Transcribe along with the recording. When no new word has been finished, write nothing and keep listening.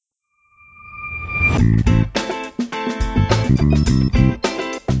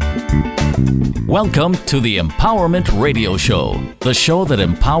Welcome to the Empowerment Radio Show, the show that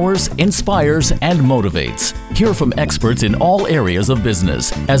empowers, inspires, and motivates. Hear from experts in all areas of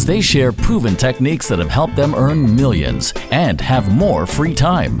business as they share proven techniques that have helped them earn millions and have more free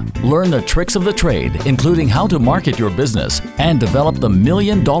time. Learn the tricks of the trade, including how to market your business and develop the $1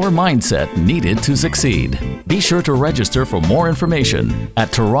 million mindset needed to succeed. Be sure to register for more information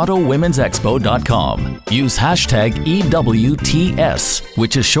at TorontoWomen'sExpo.com. Use hashtag EWTS,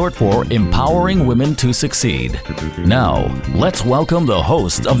 which is short for Empowering Women to Succeed. Now, let's welcome the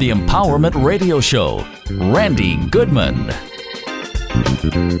host of the Empowerment Radio Show, Randy Goodman.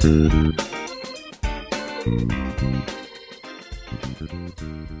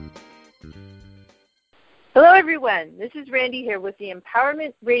 Hello, everyone. This is Randy here with the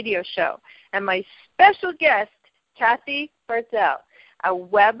Empowerment Radio Show, and my special guest, Kathy Barthel, a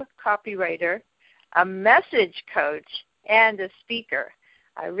web copywriter, a message coach, and a speaker.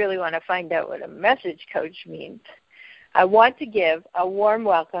 I really want to find out what a message coach means. I want to give a warm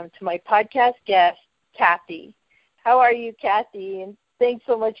welcome to my podcast guest, Kathy. How are you, Kathy? And thanks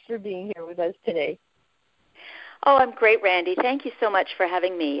so much for being here with us today. Oh, I'm great, Randy. Thank you so much for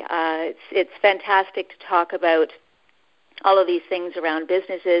having me. It's fantastic to talk about all of these things around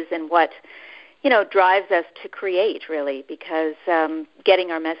businesses and what, drives us to create, really, because getting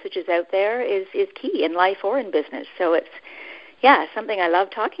our messages out there is key in life or in business. So it's, something I love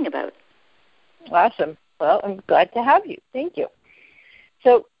talking about. Awesome. Well, I'm glad to have you. Thank you.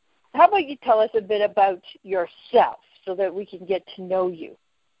 So how about you tell us a bit about yourself so that we can get to know you?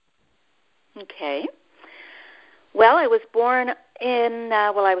 Okay. Well, I was born in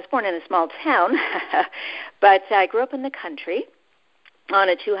a small town, but I grew up in the country on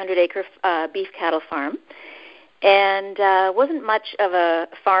a 200-acre beef cattle farm, and wasn't much of a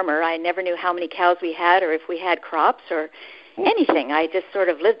farmer. I never knew how many cows we had or if we had crops or anything. I just sort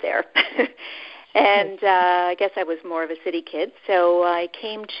of lived there. And I guess I was more of a city kid, so I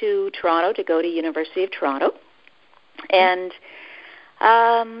came to Toronto to go to University of Toronto. And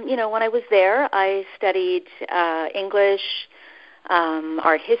when I was there, I studied English,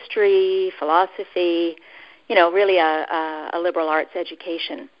 art history, philosophy, really a liberal arts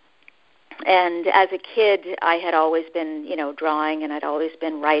education. And as a kid, I had always been, drawing, and I'd always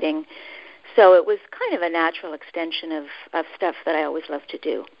been writing. So it was kind of a natural extension of stuff that I always loved to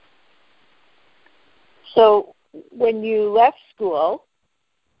do. So when you left school,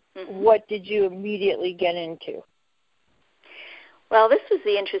 what did you immediately get into? Well, this was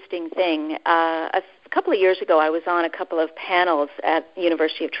the interesting thing. A couple of years ago, I was on a couple of panels at the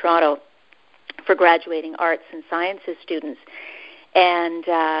University of Toronto for graduating arts and sciences students. And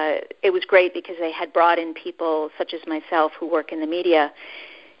it was great because they had brought in people such as myself who work in the media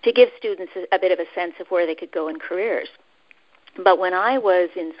to give students a bit of a sense of where they could go in careers. But when I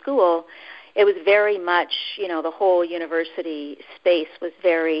was in school, it was very much, the whole university space was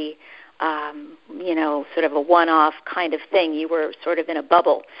very sort of a one-off kind of thing. You were sort of in a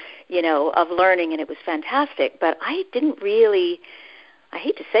bubble, of learning, and it was fantastic. But I didn't really, I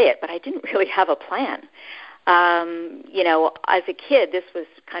hate to say it, but I didn't really have a plan. As a kid, this was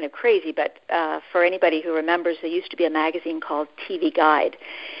kind of crazy, but for anybody who remembers, there used to be a magazine called TV Guide,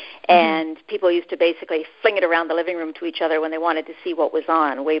 and people used to basically fling it around the living room to each other when they wanted to see what was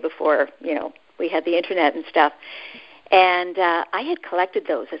on, way before, we had the internet and stuff. And I had collected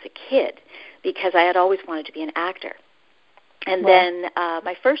those as a kid because I had always wanted to be an actor. And then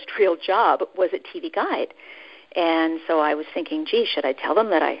my first real job was at TV Guide. And so I was thinking, gee, should I tell them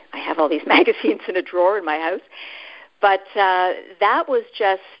that I have all these magazines in a drawer in my house? But that was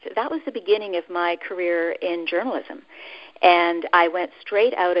the beginning of my career in journalism. And I went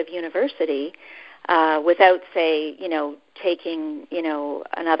straight out of university without, say, taking,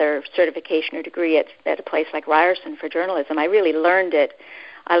 another certification or degree at a place like Ryerson for journalism. I really learned it.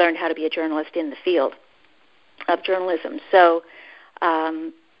 I learned how to be a journalist in the field of journalism. So,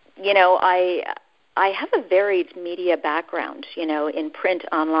 I have a varied media background, in print,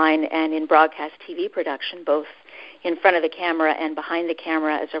 online, and in broadcast TV production, both in front of the camera and behind the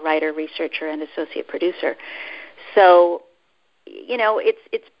camera as a writer, researcher, and associate producer. So,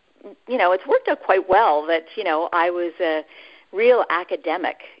 it's worked out quite well that, I was a real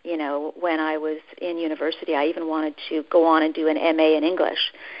academic, when I was in university. I even wanted to go on and do an MA in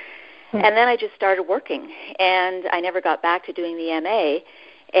English. And then I just started working, and I never got back to doing the MA.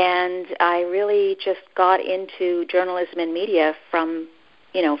 And I really just got into journalism and media from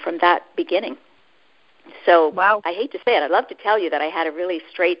that beginning. So wow. I hate to say it. I'd love to tell you that I had a really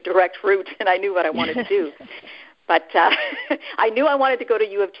straight, direct route and I knew what I wanted to do. But I knew I wanted to go to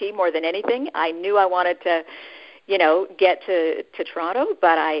U of T more than anything. I knew I wanted to, get to Toronto.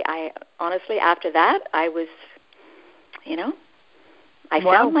 But I honestly, after that, I was, I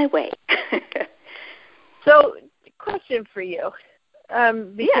found my way. So, question for you,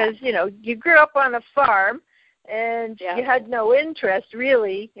 because, you grew up on a farm, and you had no interest,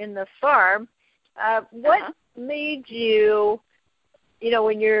 really, in the farm. What made you,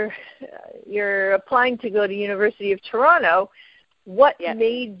 when you're applying to go to University of Toronto, what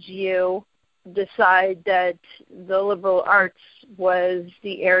made you decide that the liberal arts was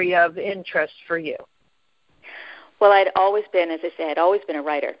the area of interest for you? Well, I'd always been, as I said, a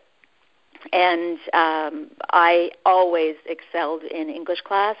writer. And I always excelled in English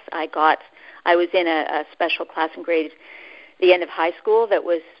class. I was in a special class in the end of high school that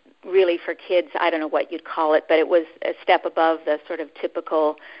was really for kids. I don't know what you'd call it, but it was a step above the sort of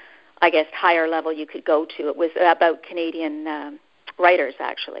typical, I guess, higher level you could go to. It was about Canadian writers,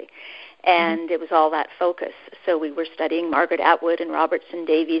 actually. And it was all that focus. So we were studying Margaret Atwood and Robertson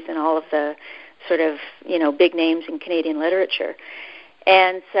Davies and all of the sort of, big names in Canadian literature.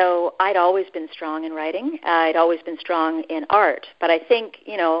 And so I'd always been strong in writing. I'd always been strong in art. But I think,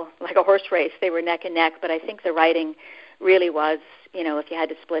 like a horse race, they were neck and neck. But I think the writing really was, if you had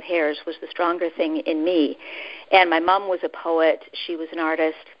to split hairs, was the stronger thing in me. And my mom was a poet. She was an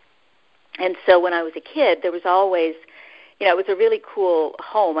artist. And so when I was a kid, there was always, it was a really cool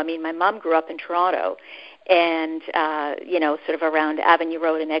home. I mean, my mom grew up in Toronto and, sort of around Avenue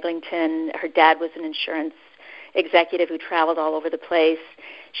Road in Eglinton. Her dad was an insurance executive who traveled all over the place.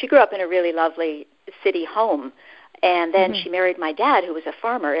 She grew up in a really lovely city home. And then she married my dad, who was a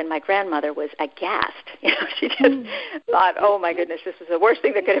farmer, and my grandmother was aghast. She just thought, oh, my goodness, this was the worst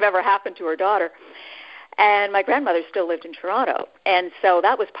thing that could have ever happened to her daughter. And my grandmother still lived in Toronto. And so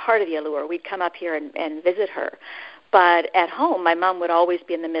that was part of the allure. We'd come up here and visit her. But at home, my mom would always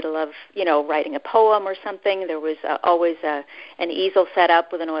be in the middle of, writing a poem or something. There was always an easel set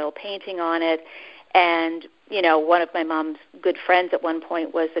up with an oil painting on it. And, one of my mom's good friends at one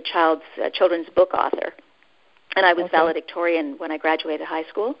point was a children's book author. And I was valedictorian when I graduated high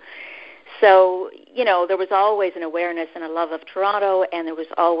school. So, there was always an awareness and a love of Toronto, and there was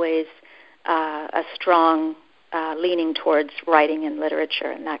always a strong leaning towards writing and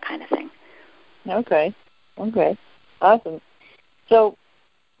literature and that kind of thing. Okay. Awesome. So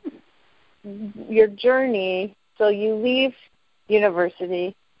your journey, so you leave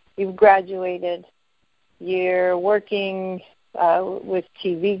university, you've graduated, you're working with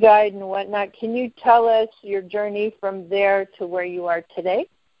TV Guide and whatnot. Can you tell us your journey from there to where you are today?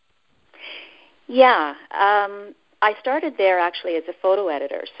 Yeah. I started there actually as a photo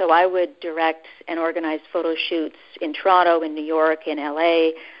editor. So I would direct and organize photo shoots in Toronto, in New York, in LA.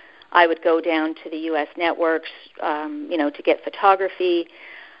 I would go down to the U.S. networks, to get photography.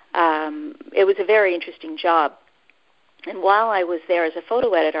 It was a very interesting job. And while I was there as a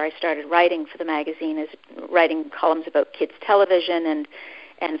photo editor, I started writing for the magazine, writing columns about kids' television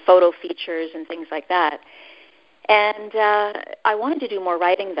and photo features and things like that. And I wanted to do more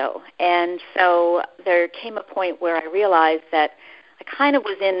writing, though. And so there came a point where I realized that I kind of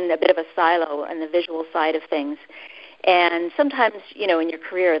was in a bit of a silo on the visual side of things. And sometimes, in your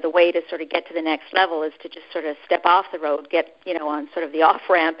career, the way to sort of get to the next level is to just sort of step off the road, get, on sort of the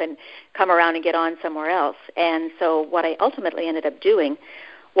off-ramp and come around and get on somewhere else. And so what I ultimately ended up doing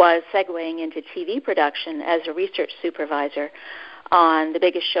was segueing into TV production as a research supervisor on the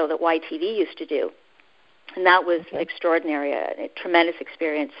biggest show that YTV used to do. And that was extraordinary, a tremendous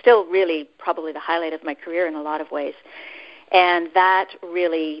experience, still really probably the highlight of my career in a lot of ways. And that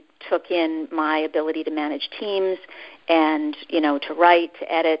really took in my ability to manage teams and, to write, to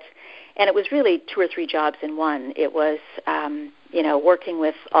edit. And it was really 2 or 3 jobs in one. It was, working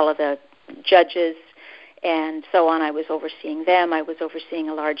with all of the judges and so on. I was overseeing them. I was overseeing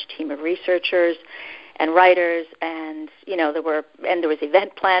a large team of researchers and writers. And, there was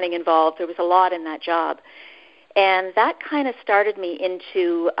event planning involved. There was a lot in that job. And that kind of started me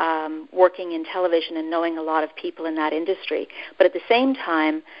into working in television and knowing a lot of people in that industry. But at the same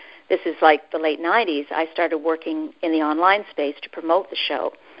time, this is like the late 90s, I started working in the online space to promote the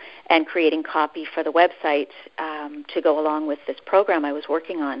show and creating copy for the website to go along with this program I was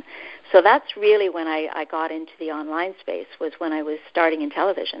working on. So that's really when I got into the online space, was when I was starting in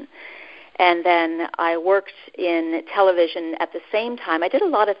television. And then I worked in television at the same time. I did a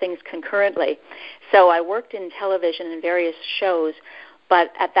lot of things concurrently. So I worked in television in various shows,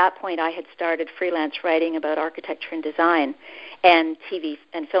 but at that point I had started freelance writing about architecture and design and TV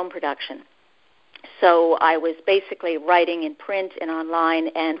and film production. So I was basically writing in print and online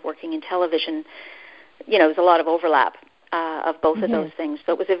and working in television. There was a lot of overlap of both of those things.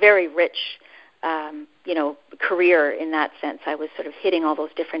 So it was a very rich career in that sense. I was sort of hitting all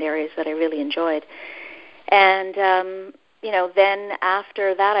those different areas that I really enjoyed. And, then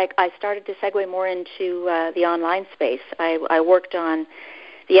after that, I started to segue more into the online space. I worked on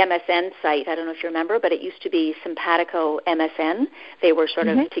the MSN site. I don't know if you remember, but it used to be Simpatico MSN. They were sort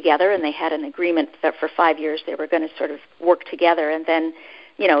of together, and they had an agreement that for 5 years they were going to sort of work together. And then,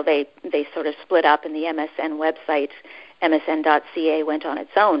 they sort of split up, and the MSN website, msn.ca, went on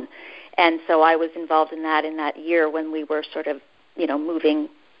its own. And so I was involved in that year when we were sort of, moving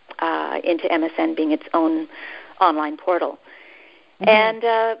into MSN being its own online portal. And,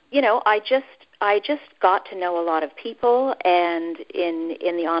 I just got to know a lot of people and in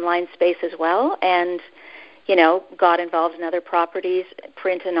the online space as well, and, got involved in other properties,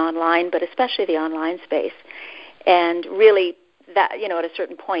 print and online, but especially the online space. And really that, at a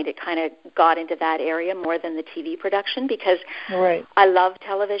certain point, it kind of got into that area more than the TV production, because I love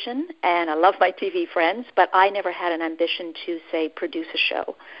television and I love my TV friends, but I never had an ambition to, say, produce a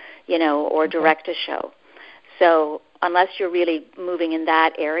show, or direct a show. So unless you're really moving in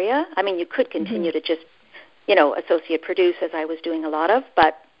that area, I mean, you could continue to just, associate produce, as I was doing a lot of,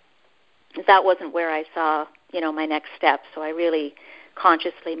 but that wasn't where I saw, my next step. So I really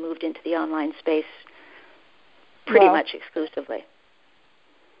consciously moved into the online space pretty much exclusively.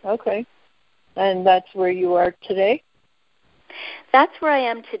 Okay. And that's where you are today? That's where I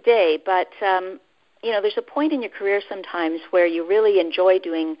am today, but, there's a point in your career sometimes where you really enjoy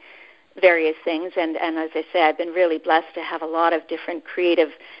doing various things, and as I say, I've been really blessed to have a lot of different creative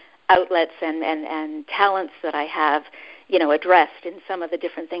outlets and talents that I have, addressed in some of the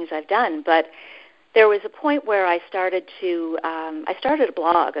different things I've done. But there was a point where I started a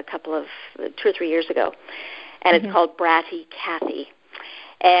blog 2 or 3 years ago, and it's called Bratty Cathy.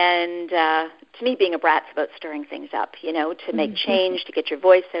 And to me, being a brat's about stirring things up, to make change, to get your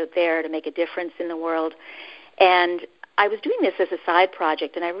voice out there, to make a difference in the world. And I was doing this as a side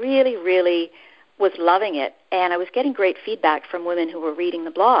project, and I really, really was loving it. And I was getting great feedback from women who were reading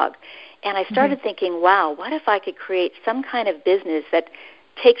the blog. And I started thinking, wow, what if I could create some kind of business that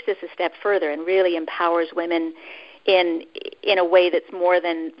takes this a step further and really empowers women in a way that's more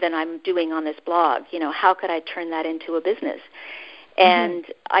than I'm doing on this blog? How could I turn that into a business? And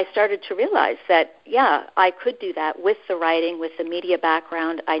I started to realize that, I could do that with the writing, with the media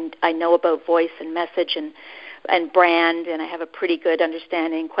background. I know about voice and message and brand, and I have quite a good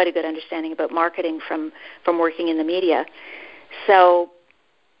understanding about marketing from working in the media. So,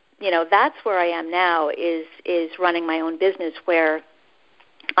 that's where I am now, is running my own business, where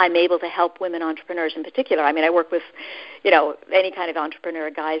I'm able to help women entrepreneurs in particular. I mean, I work with, any kind of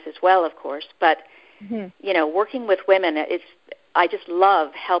entrepreneur guys as well, of course, but, working with women, I just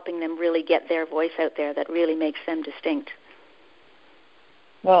love helping them really get their voice out there that really makes them distinct.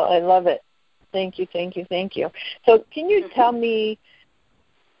 Well, I love it. Thank you. So can you tell me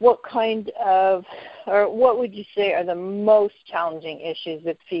what kind of, or what would you say are the most challenging issues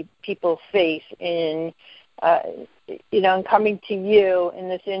that people face in, in coming to you in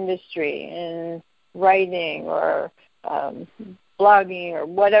this industry, in writing or blogging or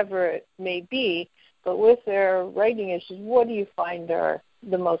whatever it may be? But with their writing issues, what do you find are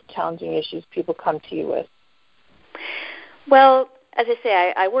the most challenging issues people come to you with? Well, as I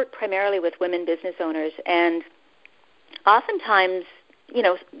say, I work primarily with women business owners, and oftentimes,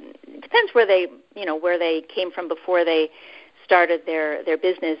 it depends where they came from before they started their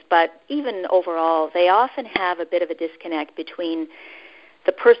business, but even overall, they often have a bit of a disconnect between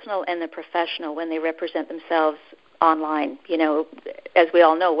the personal and the professional when they represent themselves online. As we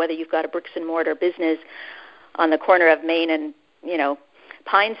all know, whether you've got a bricks and mortar business on the corner of Main and,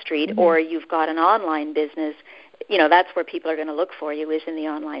 Pine Street, or you've got an online business, that's where people are going to look for you, is in the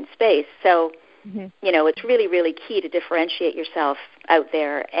online space. So, it's really, really key to differentiate yourself out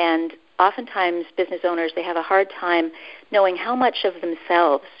there. And oftentimes business owners, they have a hard time knowing how much of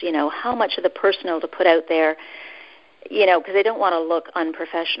themselves, how much of the personal to put out there, because they don't want to look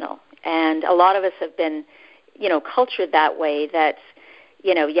unprofessional. And a lot of us have been cultured that way, that,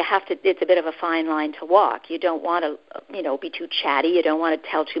 you have to, it's a bit of a fine line to walk. You don't want to, be too chatty. You don't want to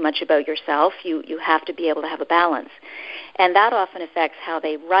tell too much about yourself. You have to be able to have a balance. And that often affects how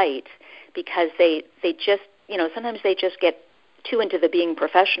they write, because they just, sometimes they just get too into the being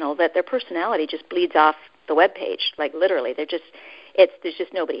professional that their personality just bleeds off the web page. Like literally, there's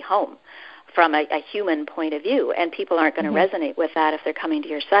just nobody home from a human point of view, and people aren't going to resonate with that if they're coming to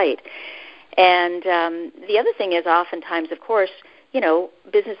your site. And the other thing is, oftentimes, of course,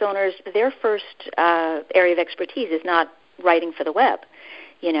 business owners, their first area of expertise is not writing for the web.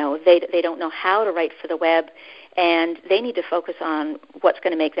 They don't know how to write for the web, and they need to focus on what's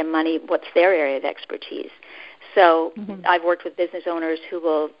going to make them money, what's their area of expertise. So I've worked with business owners who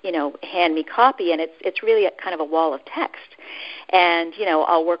will, hand me copy, and it's really kind of a wall of text. And,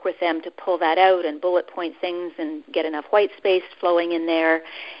 I'll work with them to pull that out and bullet point things and get enough white space flowing in there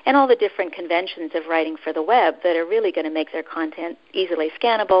and all the different conventions of writing for the web that are really going to make their content easily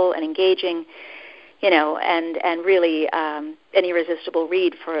scannable and engaging, and really an irresistible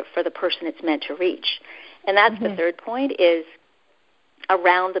read for the person it's meant to reach. And that's the third point is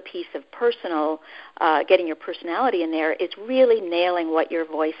around the piece of personal, getting your personality in there, is really nailing what your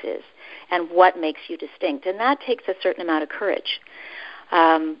voice is and what makes you distinct. And that takes a certain amount of courage.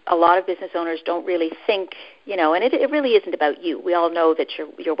 A lot of business owners don't really think, and it really isn't about you. We all know that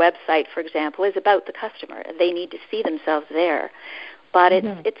your website, for example, is about the customer. They need to see themselves there. But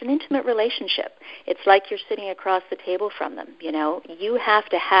it's an intimate relationship. It's like you're sitting across the table from them. You have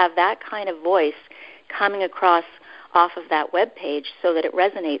to have that kind of voice coming across off of that web page so that it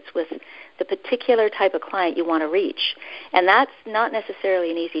resonates with the particular type of client you want to reach. And that's not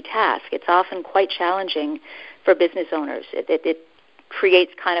necessarily an easy task. It's often quite challenging for business owners. It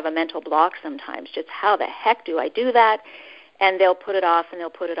creates kind of a mental block sometimes. Just how the heck do I do that? And they'll put it off,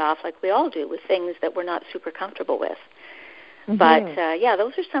 like we all do with things that we're not super comfortable with. But,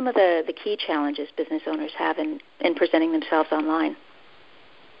 those are some of the key challenges business owners have in presenting themselves online.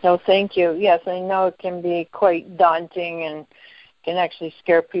 No, thank you. Yes, I know it can be quite daunting and can actually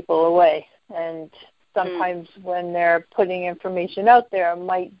scare people away. And sometimes when they're putting information out there, it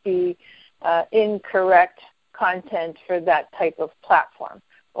might be incorrect content for that type of platform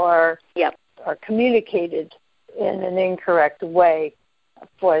or communicated in an incorrect way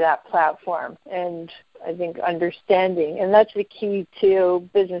for that platform. And I think understanding, and that's the key to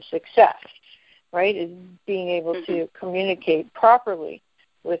business success, right, is being able to communicate properly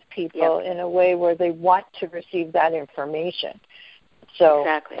with people in a way where they want to receive that information. So,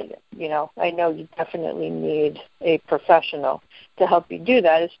 I know you definitely need a professional to help you do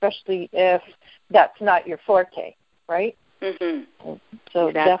that, especially if that's not your forte, right?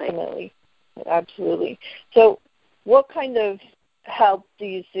 So definitely, absolutely. So what kind of help do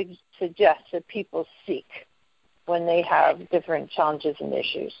you suggest that people seek when they have different challenges and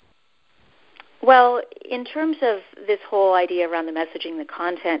issues? Well, in terms of this whole idea around the messaging, the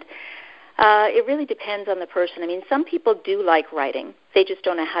content, it really depends on the person. I mean, some people do like writing. They just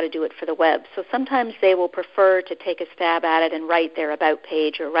don't know how to do it for the web. So sometimes they will prefer to take a stab at it and write their about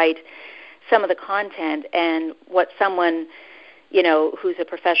page or write some of the content. And what someone, who's a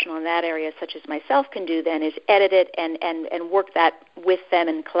professional in that area, such as myself, can do then is edit it and work that with them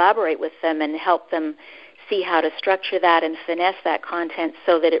and collaborate with them and help them see how to structure that and finesse that content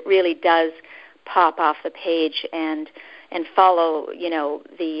so that it really does pop off the page and follow,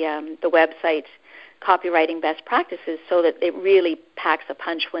 the website's copywriting best practices so that it really packs a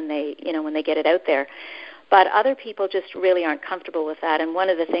punch when they get it out there. But other people just really aren't comfortable with that. And one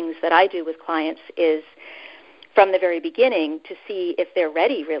of the things that I do with clients is from the very beginning to see if they're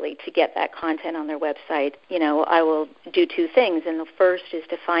ready really to get that content on their website. I will do two things. And the first is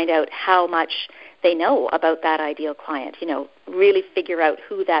to find out how much they know about that ideal client, really figure out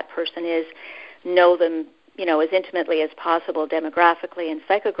who that person is, know them, as intimately as possible demographically and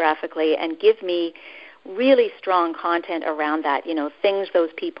psychographically, and give me really strong content around that, things those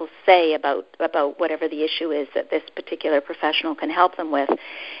people say about whatever the issue is that this particular professional can help them with,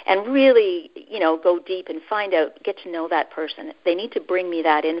 and really, go deep and find out, get to know that person. They need to bring me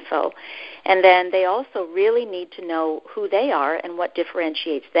that info. And then they also really need to know who they are and what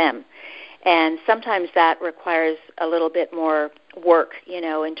differentiates them. And sometimes that requires a little bit more work,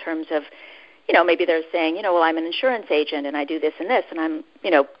 in terms of, maybe they're saying, well, I'm an insurance agent and I do this and this, and I'm,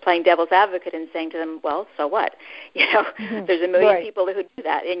 playing devil's advocate and saying to them, well, so what? There's a million people who do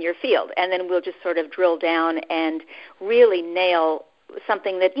that in your field. And then we'll just sort of drill down and really nail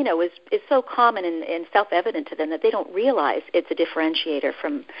something that, is so common and self-evident to them that they don't realize it's a differentiator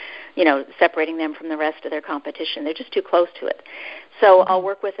from, separating them from the rest of their competition. They're just too close to it. So I'll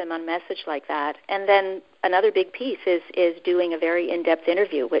work with them on message like that. And then another big piece is doing a very in-depth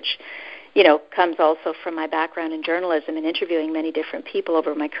interview, which comes also from my background in journalism and interviewing many different people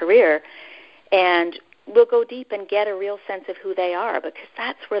over my career. And we'll go deep and get a real sense of who they are, because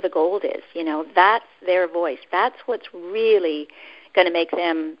that's where the gold is. That's their voice. That's what's really going to make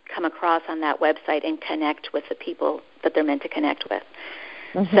them come across on that website and connect with the people that they're meant to connect with.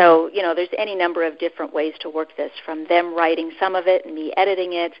 So, there's any number of different ways to work this, from them writing some of it and me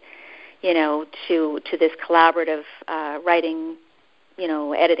editing it, to this collaborative writing,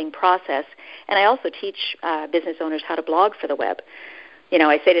 editing process. And I also teach business owners how to blog for the web.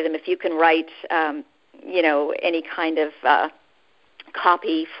 I say to them, if you can write, any kind of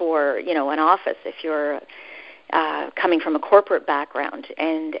copy for, an office. If you're coming from a corporate background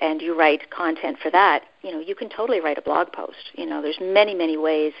and you write content for that, you can totally write a blog post. There's many, many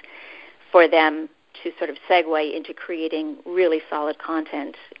ways for them to sort of segue into creating really solid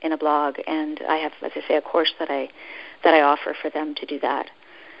content in a blog. And I have, as I say, a course that I offer for them to do that.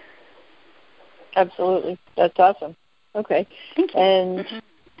 Absolutely. That's awesome. Okay. Thank you. And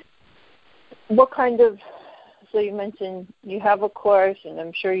what kind of, so you mentioned you have a course, and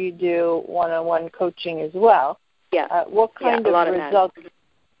I'm sure you do one-on-one coaching as well. Yeah. What kind of results?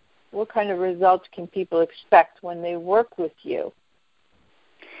 What kind of results can people expect when they work with you?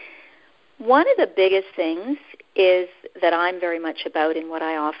 One of the biggest things is that I'm very much about in what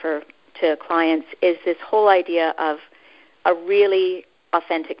I offer to clients is this whole idea of a really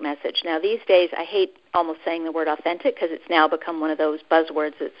authentic message. Now, these days, I hate almost saying the word authentic because it's now become one of those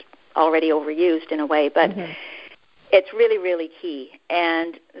buzzwords that's already overused in a way, but it's really, really key.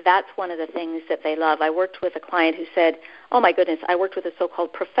 And that's one of the things that they love. I worked with a client who said, oh, my goodness, I worked with a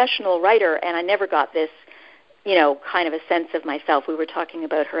so-called professional writer, and I never got this, kind of a sense of myself. We were talking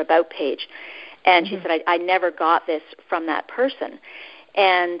about her About page. And she said, I never got this from that person.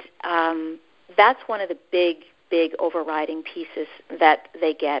 And that's one of the big overriding pieces that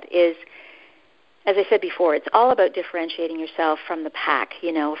they get is, as I said before, it's all about differentiating yourself from the pack,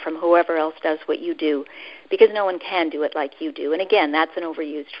 from whoever else does what you do, because no one can do it like you do. And again, that's an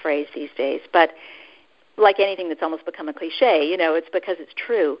overused phrase these days. But like anything that's almost become a cliche, it's because it's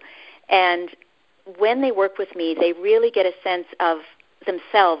true. And when they work with me, they really get a sense of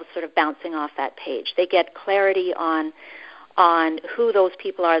themselves sort of bouncing off that page. They get clarity on who those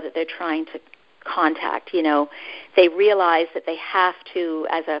people are that they're trying to contact. They realize that they have to,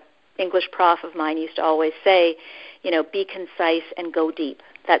 as a English prof of mine used to always say, be concise and go deep.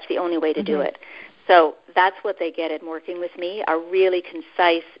 That's the only way to do it. So that's what they get in working with me, a really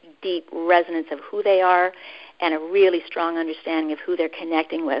concise, deep resonance of who they are and a really strong understanding of who they're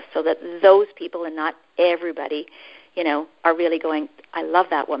connecting with, so that those people, and not everybody, are really going, I love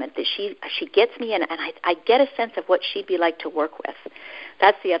that woman. She gets me, and I get a sense of what she'd be like to work with.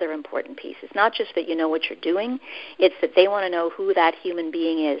 That's the other important piece. It's not just that you know what you're doing. It's that they want to know who that human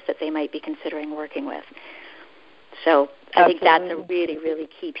being is that they might be considering working with. So I think that's a really, really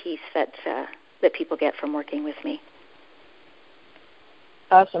key piece that people get from working with me.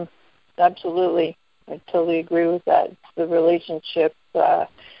 Awesome. Absolutely. I totally agree with that. It's the relationship that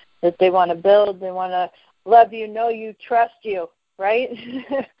they want to build. They want to love you, know you, trust you, right?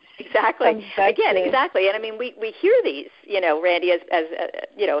 Exactly. Exactly. And I mean, we hear these, Randy, as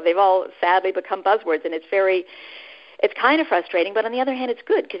they've all sadly become buzzwords, and it's kind of frustrating, but on the other hand, it's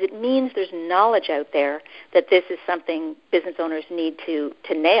good because it means there's knowledge out there that this is something business owners need to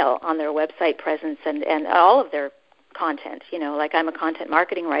nail on their website presence and all of their content. Like I'm a content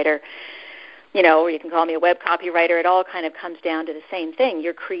marketing writer, or you can call me a web copywriter. It all kind of comes down to the same thing.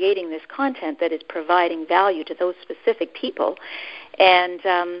 You're creating this content that is providing value to those specific people. And,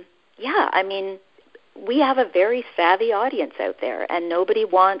 I mean, we have a very savvy audience out there, and nobody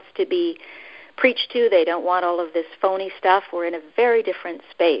wants to be preached to. They don't want all of this phony stuff. We're in a very different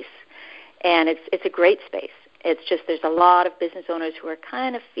space, and it's a great space. It's just there's a lot of business owners who are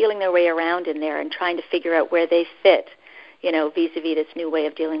kind of feeling their way around in there and trying to figure out where they fit, vis-a-vis this new way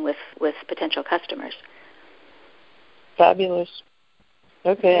of dealing with potential customers. Fabulous.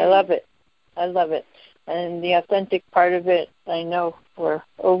 Okay, I love it. And the authentic part of it, I know we're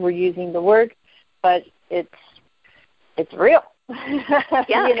overusing the word, but it's real.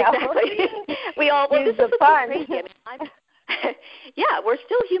 Yeah, exactly. We all use the fun. Crazy. We're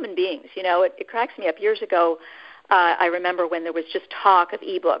still human beings. It cracks me up. Years ago, I remember when there was just talk of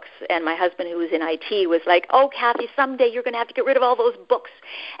ebooks, and my husband, who was in IT, was like, "Oh, Kathy, someday you're going to have to get rid of all those books,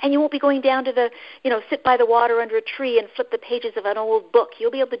 and you won't be going down to sit by the water under a tree and flip the pages of an old book.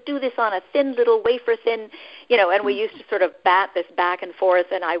 You'll be able to do this on a thin little wafer thin," and we used to sort of bat this back and forth,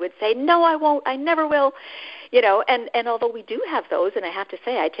 and I would say, "No, I won't. I never will." And although we do have those, and I have to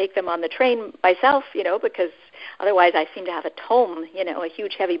say I take them on the train myself, because otherwise I seem to have a tome, a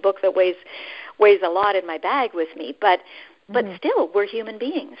huge heavy book that weighs a lot in my bag with me. But still, we're human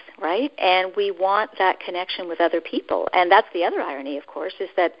beings, right? And we want that connection with other people. And that's the other irony, of course, is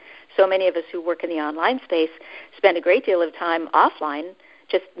that so many of us who work in the online space spend a great deal of time offline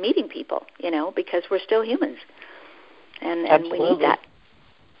just meeting people, because we're still humans. And we need that.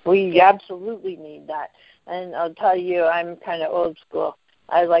 We absolutely need that. And I'll tell you, I'm kind of old school.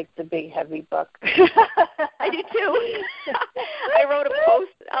 I like the big, heavy book. I do, too. I wrote a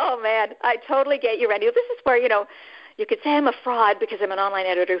post. Oh, man, I totally get you, Randy. This is where, You could say I'm a fraud because I'm an online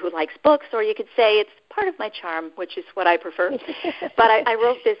editor who likes books, or you could say it's part of my charm, which is what I prefer. But I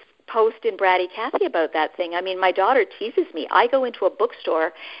wrote this post in Bratty Cathy about that thing. I mean, my daughter teases me. I go into a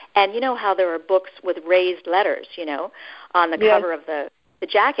bookstore, and you know how there are books with raised letters, on the cover of the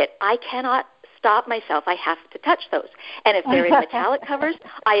jacket. I cannot stop myself. I have to touch those. And if they're in metallic covers,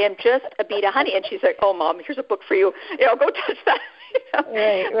 I am just a bead of honey. And she's like, oh, Mom, here's a book for you. Go touch that.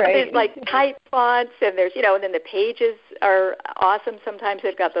 Right. There's like tight fonts, and there's, and then the pages are awesome. Sometimes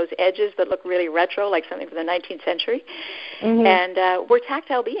they've got those edges that look really retro, like something from the 19th century. Mm-hmm. And we're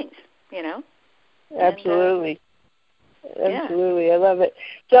tactile beings, Absolutely. Absolutely. I love it.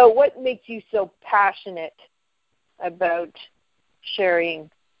 So what makes you so passionate about sharing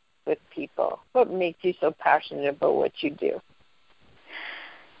with people? What makes you so passionate about what you do?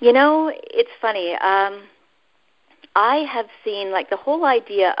 It's funny. I have seen, like, the whole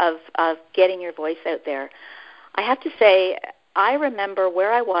idea of getting your voice out there. I have to say, I remember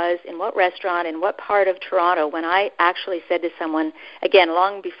where I was, in what restaurant, in what part of Toronto, when I actually said to someone, again,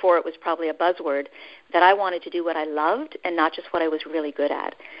 long before it was probably a buzzword, that I wanted to do what I loved and not just what I was really good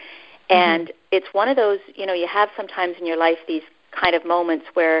at. Mm-hmm. And it's one of those, you have sometimes in your life these kind of moments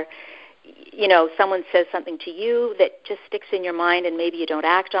where, someone says something to you that just sticks in your mind and maybe you don't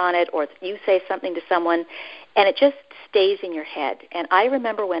act on it, or you say something to someone and it just stays in your head. And I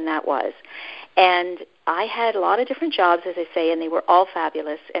remember when that was. And I had a lot of different jobs, as I say, and they were all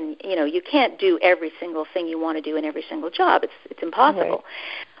fabulous. And, you can't do every single thing you want to do in every single job. It's impossible.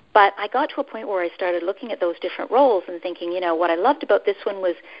 Right. But I got to a point where I started looking at those different roles and thinking, what I loved about this one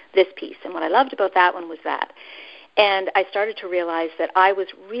was this piece, and what I loved about that one was that. And I started to realize that I was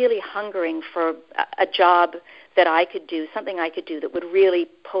really hungering for a job that I could do, something I could do that would really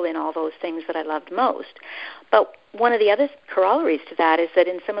pull in all those things that I loved most. But one of the other corollaries to that is that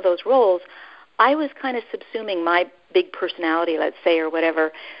in some of those roles, I was kind of subsuming my big personality, let's say, or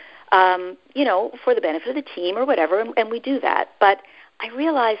whatever, for the benefit of the team or whatever, and we do that. But I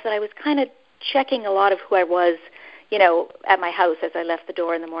realized that I was kind of checking a lot of who I was, at my house as I left the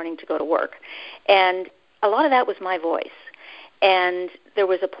door in the morning to go to work. And a lot of that was my voice. And there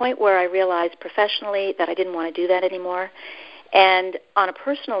was a point where I realized professionally that I didn't want to do that anymore. And on a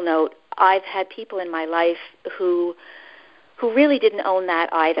personal note, I've had people in my life who really didn't own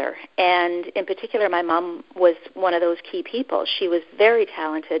that either. And in particular, my mom was one of those key people. She was very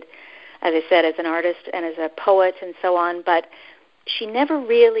talented, as I said, as an artist and as a poet and so on, but she never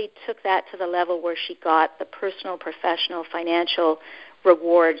really took that to the level where she got the personal, professional, financial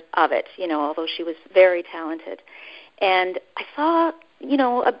reward of it, although she was very talented. And I saw,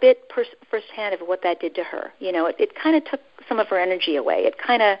 a bit firsthand of what that did to her. It kind of took some of her energy away. It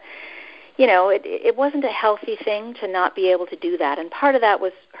kind of, it wasn't a healthy thing to not be able to do that. And part of that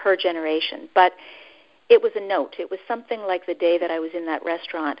was her generation. But it was a note. It was something like the day that I was in that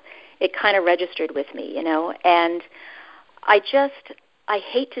restaurant. It kind of registered with me, and I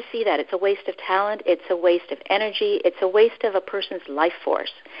hate to see that. It's a waste of talent. It's a waste of energy. It's a waste of a person's life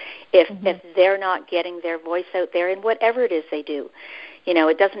force if they're not getting their voice out there in whatever it is they do.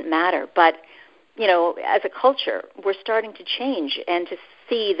 It doesn't matter. But, as a culture, we're starting to change and to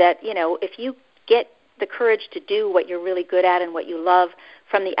see that, if you get the courage to do what you're really good at and what you love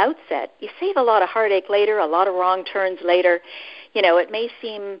from the outset, you save a lot of heartache later, a lot of wrong turns later. It may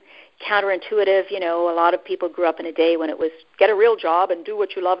seem counterintuitive. A lot of people grew up in a day when it was get a real job and do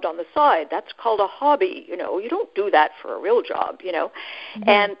what you loved on the side. That's called a hobby. You don't do that for a real job, Mm-hmm.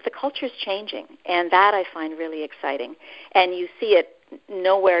 And the culture's changing, and that I find really exciting. And you see it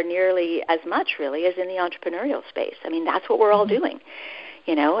nowhere nearly as much, really, as in the entrepreneurial space. I mean, that's what we're all doing,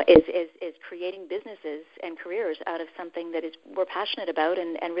 is creating businesses and careers out of something that we're passionate about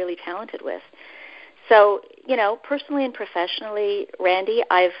and really talented with. So, personally and professionally, Randy,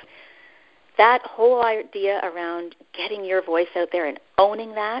 that whole idea around getting your voice out there and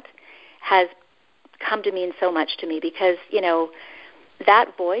owning that has come to mean so much to me because,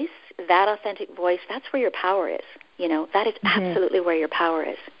 that voice, that authentic voice, that's where your power is. That is absolutely where your power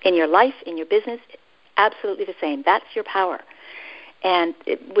is. In your life, in your business, absolutely the same. That's your power. And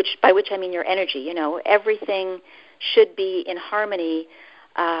by which I mean your energy. Everything should be in harmony,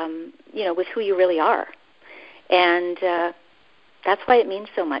 with who you really are. And that's why it means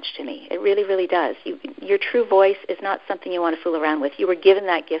so much to me. It really, really does. Your true voice is not something you want to fool around with. You were given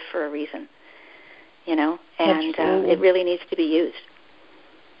that gift for a reason, and it really needs to be used.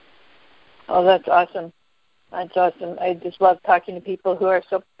 Oh, that's awesome. That's awesome. I just love talking to people who are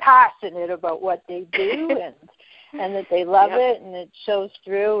so passionate about what they do and that they love it, and it shows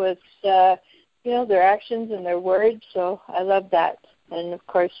through with, their actions and their words. So I love that. And, of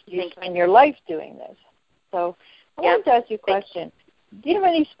course, you spend your life doing this. So I wanted to ask you a question. Do you have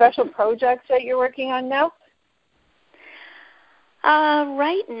any special projects that you're working on now?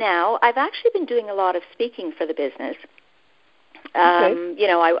 Right now, I've actually been doing a lot of speaking for the business. Okay.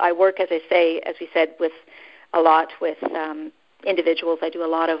 I work, as we said, with a lot with individuals. I do a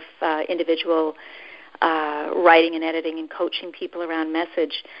lot of individual writing and editing and coaching people around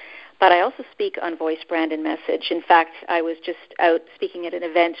message. But I also speak on voice, brand, and message. In fact, I was just out speaking at an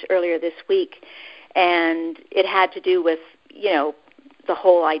event earlier this week, and it had to do with, the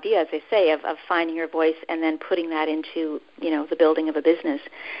whole idea, as I say, of finding your voice and then putting that into, the building of a business.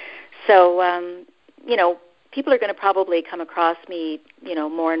 So, people are going to probably come across me,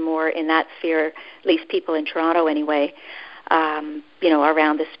 more and more in that sphere, at least people in Toronto anyway,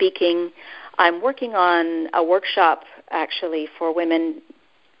 around the speaking. I'm working on a workshop, actually, for women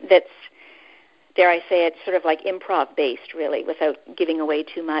that's, dare I say it, sort of like improv-based, really, without giving away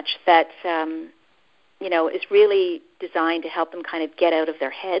too much, that, is really designed to help them kind of get out of their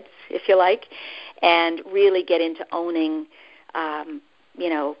heads, if you like, and really get into owning,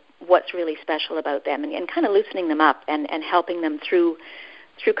 what's really special about them and kind of loosening them up and helping them through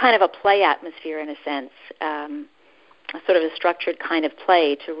kind of a play atmosphere, in a sense, sort of a structured kind of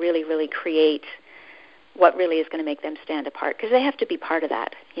play to really, really create what really is going to make them stand apart, because they have to be part of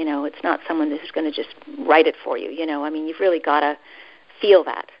that. It's not someone who's going to just write it for you. You've really got to feel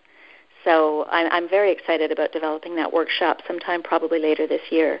that. So I'm very excited about developing that workshop sometime probably later this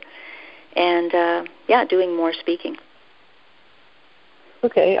year, and doing more speaking.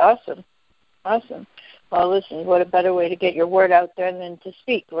 Okay, awesome. Well, listen, what a better way to get your word out there than to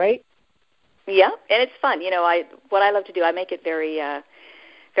speak, right? Yeah, and it's fun. What I love to do, I make it very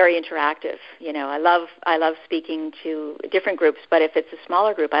very interactive. I love speaking to different groups, but if it's a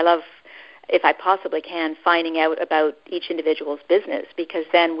smaller group, I love, if I possibly can, finding out about each individual's business, because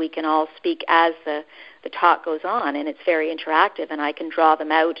then we can all speak as the talk goes on, and it's very interactive, and I can draw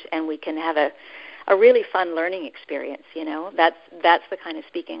them out, and we can have a really fun learning experience. That's the kind of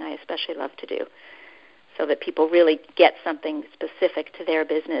speaking I especially love to do, so that people really get something specific to their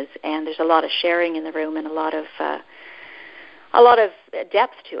business, and there's a lot of sharing in the room and a lot of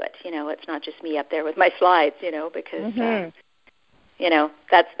depth to it. It's not just me up there with my slides, because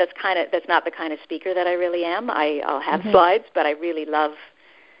that's not the kind of speaker that I really am. I'll have slides, but I really love,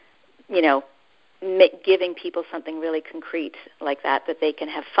 giving people something really concrete like that they can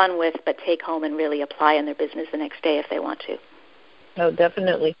have fun with, but take home and really apply in their business the next day if they want to. Oh,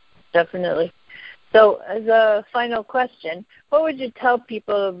 definitely. So, as a final question, what would you tell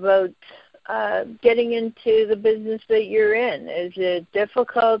people about getting into the business that you're in? Is it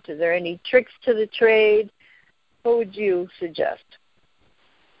difficult? Is there any tricks to the trade? What would you suggest?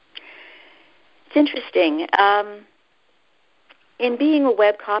 It's interesting. In being a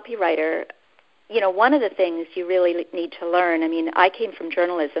web copywriter, one of the things you really need to learn, I came from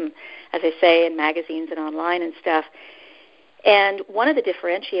journalism, as I say, in magazines and online and stuff, and one of the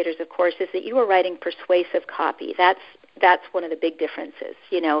differentiators, of course, is that you are writing persuasive copy. That's one of the big differences.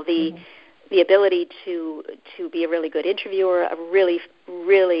 The ability to be a really good interviewer, a really,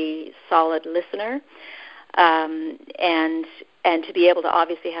 really solid listener, and to be able to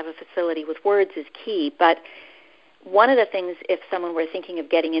obviously have a facility with words is key. But one of the things, if someone were thinking of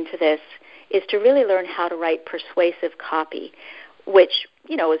getting into this, is to really learn how to write persuasive copy, which,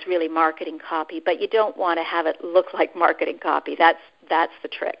 is really marketing copy, but you don't want to have it look like marketing copy. That's the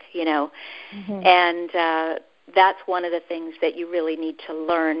trick, And that's one of the things that you really need to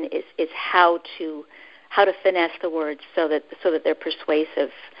learn is how to finesse the words so that they're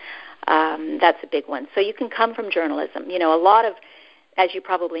persuasive. That's a big one. So you can come from journalism. A lot of, as you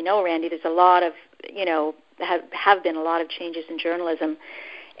probably know, Randy, there's a lot of, have been a lot of changes in journalism,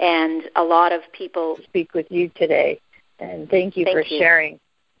 and a lot of people speak with you today. And thank you for sharing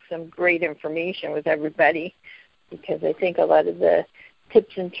some great information with everybody, because I think a lot of the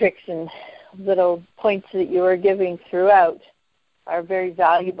tips and tricks and little points that you are giving throughout are very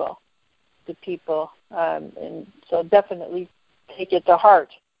valuable to people. And so definitely take it to heart.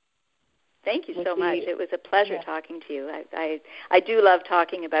 Thank you so much. It was a pleasure talking to you. I do love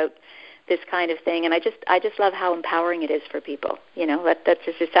talking about this kind of thing, and I just love how empowering it is for people. That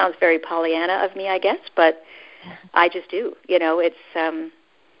just sounds very Pollyanna of me, I guess, but I just do.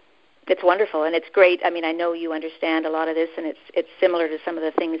 It's wonderful, and it's great. I know you understand a lot of this, and it's similar to some of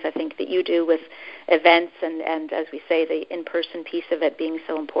the things I think that you do with events and as we say, the in-person piece of it being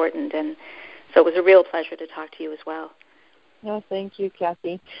so important. And so it was a real pleasure to talk to you as well. No, thank you,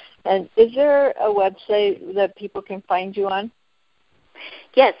 Kathy. And is there a website that people can find you on?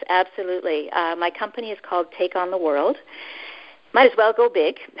 Yes, absolutely. My company is called Take on the World. Might as well go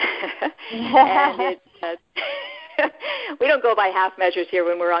big. And we don't go by half measures here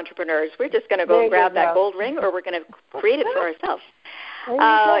when we're entrepreneurs. We're just going to go and grab that gold ring, or we're going to create it for ourselves.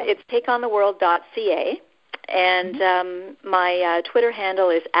 It's takeontheworld.ca. And my Twitter handle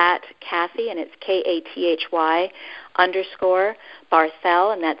is @Kathy, and it's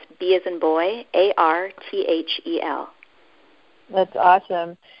KATHY_Barthel, and that's B as in boy, ARTHEL. That's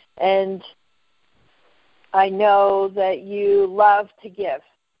awesome. And I know that you love to give,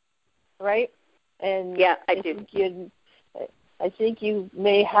 right? And yeah, I do. I think you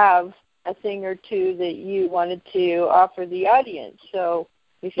may have a thing or two that you wanted to offer the audience. So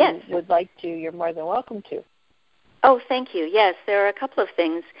if you would like to, you're more than welcome to. Oh, thank you. Yes, there are a couple of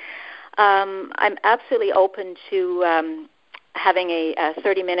things. I'm absolutely open to having a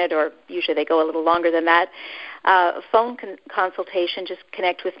 30-minute, or usually they go a little longer than that, phone consultation. Just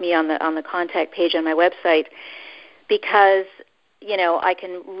connect with me on the contact page on my website, because I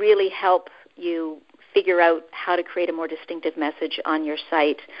can really help you figure out how to create a more distinctive message on your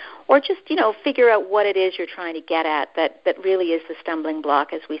site, or just figure out what it is you're trying to get at that really is the stumbling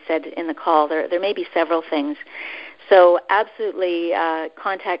block. As we said in the call, there may be several things. So absolutely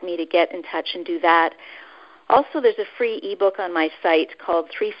contact me to get in touch and do that. Also, there's a free ebook on my site called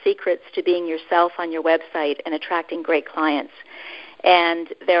 3 Secrets to Being Yourself on Your Website and Attracting Great Clients.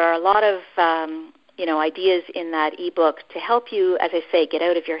 And there are a lot of ideas in that ebook to help you, as I say, get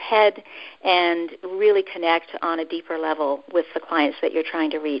out of your head and really connect on a deeper level with the clients that you're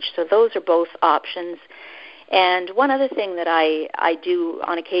trying to reach. So those are both options. And one other thing that I do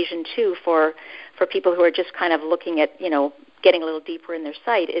on occasion, too, for people who are just kind of looking at, getting a little deeper in their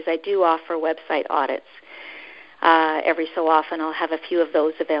site, is I do offer website audits. Every so often I'll have a few of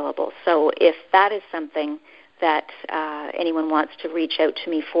those available. So if that is something that anyone wants to reach out to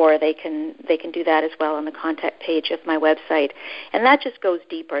me for, they can do that as well on the contact page of my website. And that just goes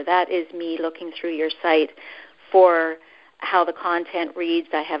deeper. That is me looking through your site for how the content reads.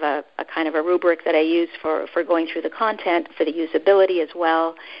 I have a kind of a rubric that I use for going through the content, for the usability as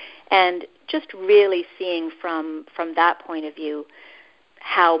well, and just really seeing from that point of view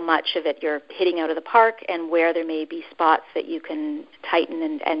how much of it you're hitting out of the park and where there may be spots that you can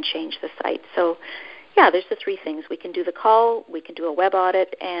tighten and change the site. So, yeah, there's the 3 things. We can do the call, we can do a web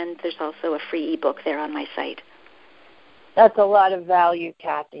audit, and there's also a free ebook there on my site. That's a lot of value,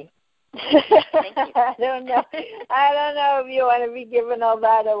 Kathy. Thank you. I don't know if you want to be giving all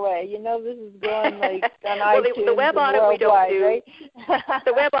that away. This is going like on iTunes the web audit we don't do. Right?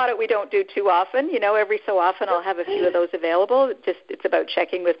 The web audit we don't do too often. Every so often I'll have a few of those available. It's about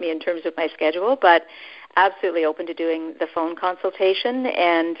checking with me in terms of my schedule, but absolutely open to doing the phone consultation.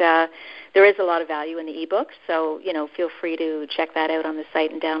 And there is a lot of value in the ebook, so feel free to check that out on the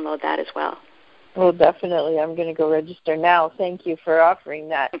site and download that as well. Well, definitely. I'm going to go register now. Thank you for offering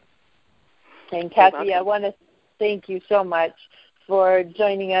that. And Kathy, I want to thank you so much for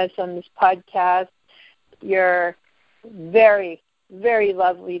joining us on this podcast. You're very, very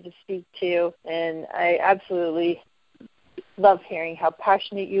lovely to speak to, and I absolutely love hearing how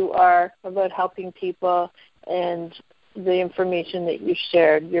passionate you are about helping people and the information that you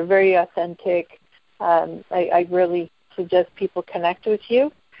shared. You're very authentic. I really suggest people connect with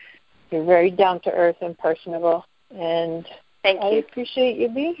you. You're very down-to-earth and personable, and thank you. I appreciate you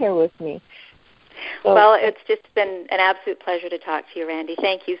being here with me. So, well, it's just been an absolute pleasure to talk to you, Randy.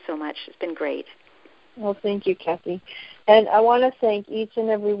 Thank you so much. It's been great. Well, thank you, Kathy. And I want to thank each and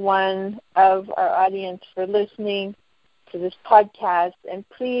every one of our audience for listening to this podcast. And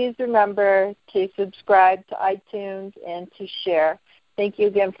please remember to subscribe to iTunes and to share. Thank you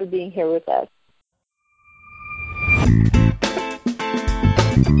again for being here with us.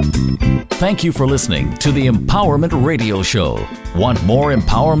 Thank you for listening to the Empowerment Radio Show. Want more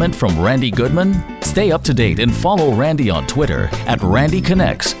empowerment from Randy Goodman? Stay up to date and follow Randy on Twitter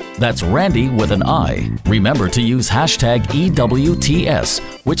 @RandyConnects. That's Randy with an I. Remember to use #EWTS,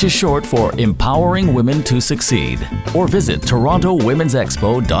 which is short for Empowering Women to Succeed. Or visit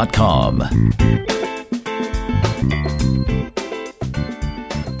TorontoWomen'sExpo.com.